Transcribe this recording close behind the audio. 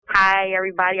Hey,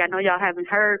 everybody. I know y'all haven't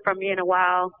heard from me in a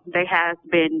while. They have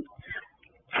been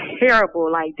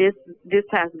terrible. Like this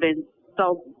has been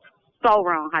so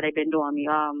wrong how they've been doing me.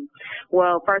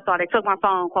 Well, first of all, they took my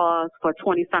phone calls for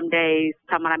 20 some days.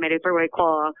 Time when I made a three-way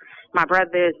call, my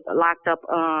brother is locked up.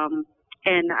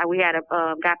 And we had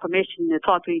got permission to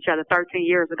talk to each other 13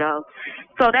 years ago.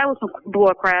 So that was some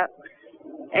bull crap.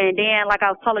 And then, like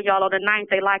I was telling y'all on the 9th,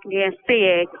 they locked me in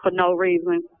SEG for no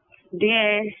reason.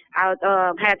 Then I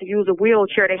had to use a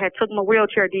wheelchair. They had took my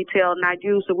wheelchair detail, and I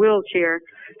used the wheelchair,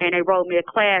 and they wrote me a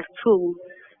class 2.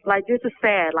 Like, this is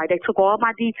sad. Like, they took all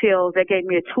my details. They gave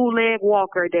me a 2-leg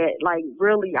walker that, like,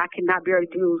 really I cannot barely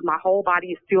use. My whole body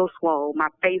is still swole. My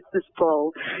face is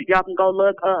swole. Y'all can go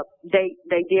look up. They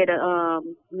did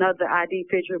another ID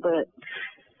picture, but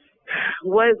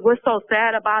what's so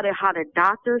sad about it, how the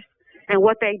doctors and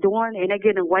what they doing, and they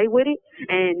getting away with it.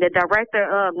 And the director,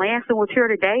 Lansing, was here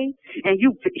today, and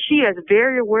she is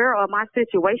very aware of my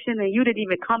situation, and you didn't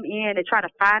even come in and try to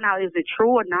find out is it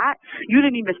true or not. You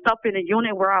didn't even stop in the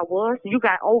unit where I was. You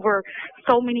got over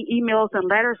so many emails and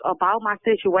letters about my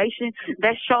situation.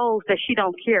 That shows that she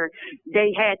don't care.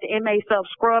 They had the inmates up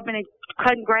scrubbing and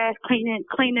cutting grass,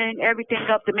 cleaning everything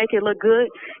up to make it look good.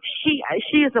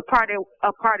 She is a part of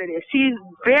this. She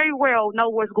very well know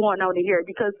what's going on in here,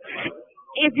 because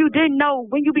if you didn't know,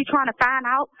 when you be trying to find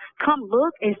out, come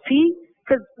look and see,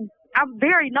 because I'm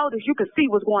very noticed. You can see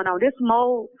what's going on. This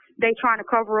mold they trying to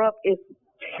cover up is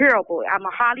terrible. I'm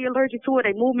highly allergic to it.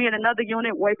 They moved me in another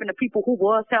unit away from the people who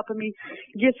was helping me.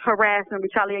 Gets harassment,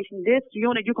 retaliation. This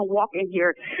unit, you can walk in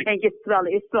here and get smell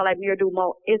it. It smells like mildew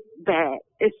mold. It's bad.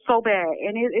 It's so bad,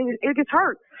 and it gets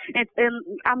hurt. And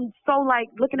I'm so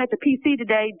like looking at the PC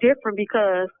today different,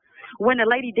 because when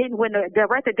the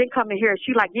director didn't come in here,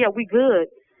 she like, yeah, we good.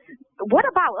 What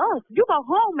about us? You go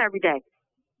home every day.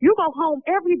 You go home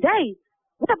every day.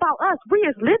 What about us? We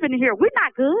is living here. We're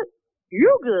not good.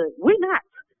 You good. We not.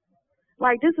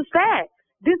 Like, this is sad.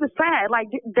 This is sad. Like,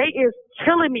 they is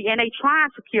killing me, and they trying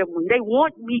to kill me. They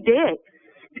want me dead.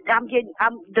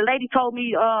 The lady told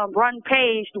me, Run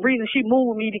Page, the reason she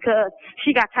moved me because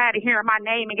she got tired of hearing my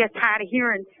name and gets tired of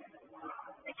hearing.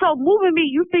 So moving me,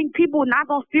 you think people not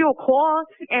gonna still call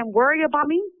and worry about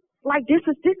me? Like, this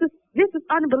is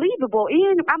unbelievable.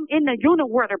 And I'm in the unit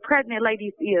where the pregnant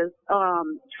ladies is.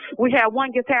 We had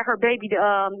one just had her baby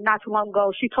not too long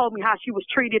ago. She told me how she was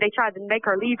treated. They tried to make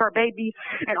her leave her baby.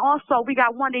 And also we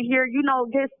got one in here,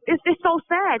 it's so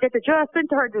sad that the judge sent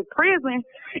her to prison.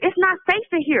 It's not safe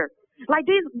in here. Like,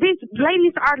 these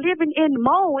ladies are living in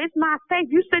mold. It's not safe.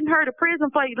 You send her to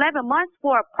prison for 11 months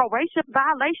for a probation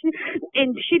violation,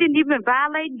 and she didn't even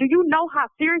violate. Do you know how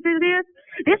serious it is?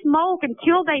 This mold can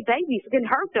kill their babies, can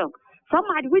hurt them.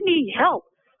 We need help.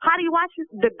 How do you watch it?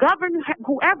 The governor,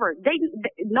 whoever,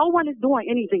 no one is doing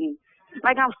anything.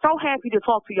 Like, I'm so happy to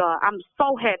talk to y'all. I'm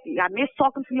so happy. I miss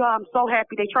talking to y'all. I'm so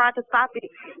happy. They tried to stop it,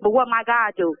 but what my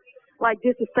God do? Like,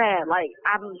 this is sad. Like,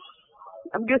 I'm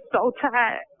just so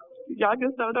tired. Y'all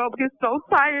just don't know. I'm just so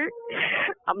tired.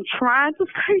 I'm trying to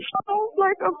stay strong.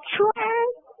 Like, I'm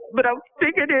trying, but I'm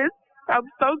sick of this. I'm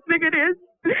so sick of this.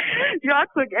 Y'all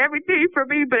took everything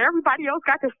from me, but everybody else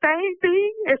got the same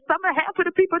thing. And half of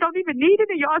the people don't even need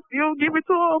it, and y'all still give it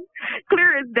to them.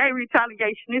 Clear as day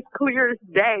retaliation. It's clear as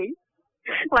day.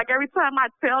 Like, every time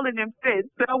I tell them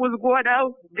that was going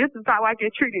on, this is how I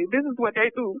get treated. This is what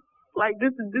they do. Like,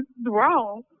 this is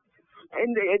wrong.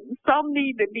 And some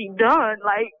need to be done.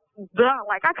 Like,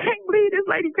 I can't believe this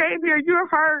lady came here. You're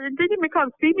her, and didn't even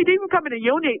come see me. Didn't even come in the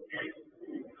unit.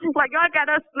 Like, y'all got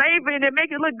us slaving and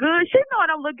make it look good. She know I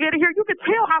don't look good in here. You could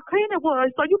tell how clean it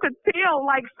was, so you could tell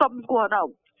like something's going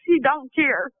on. She don't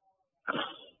care.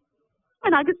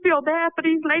 And I just feel bad for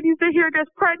these ladies in here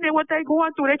that's pregnant, what they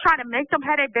going through. They trying to make them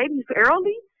have their babies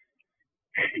early.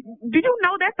 Do you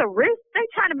know that's a risk? They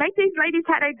trying to make these ladies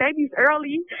have their babies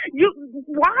early.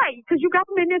 Why? Because you got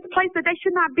them in this place that they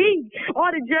should not be. All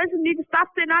the judges need to stop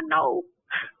saying, I know.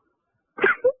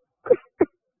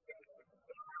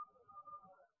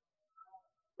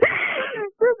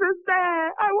 This is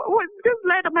sad. Just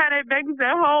let them have their babies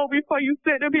at home before you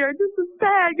send them here. This is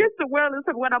sad. Get the wellness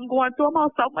of what I'm going through. I'm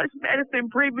on so much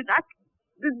medicine, breathing.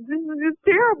 This is just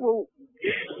terrible.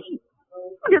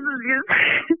 This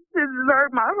is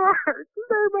hurt my heart. This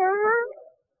hurt my heart.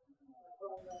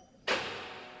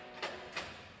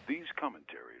 These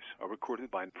commentaries are recorded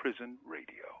by Prison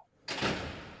Radio.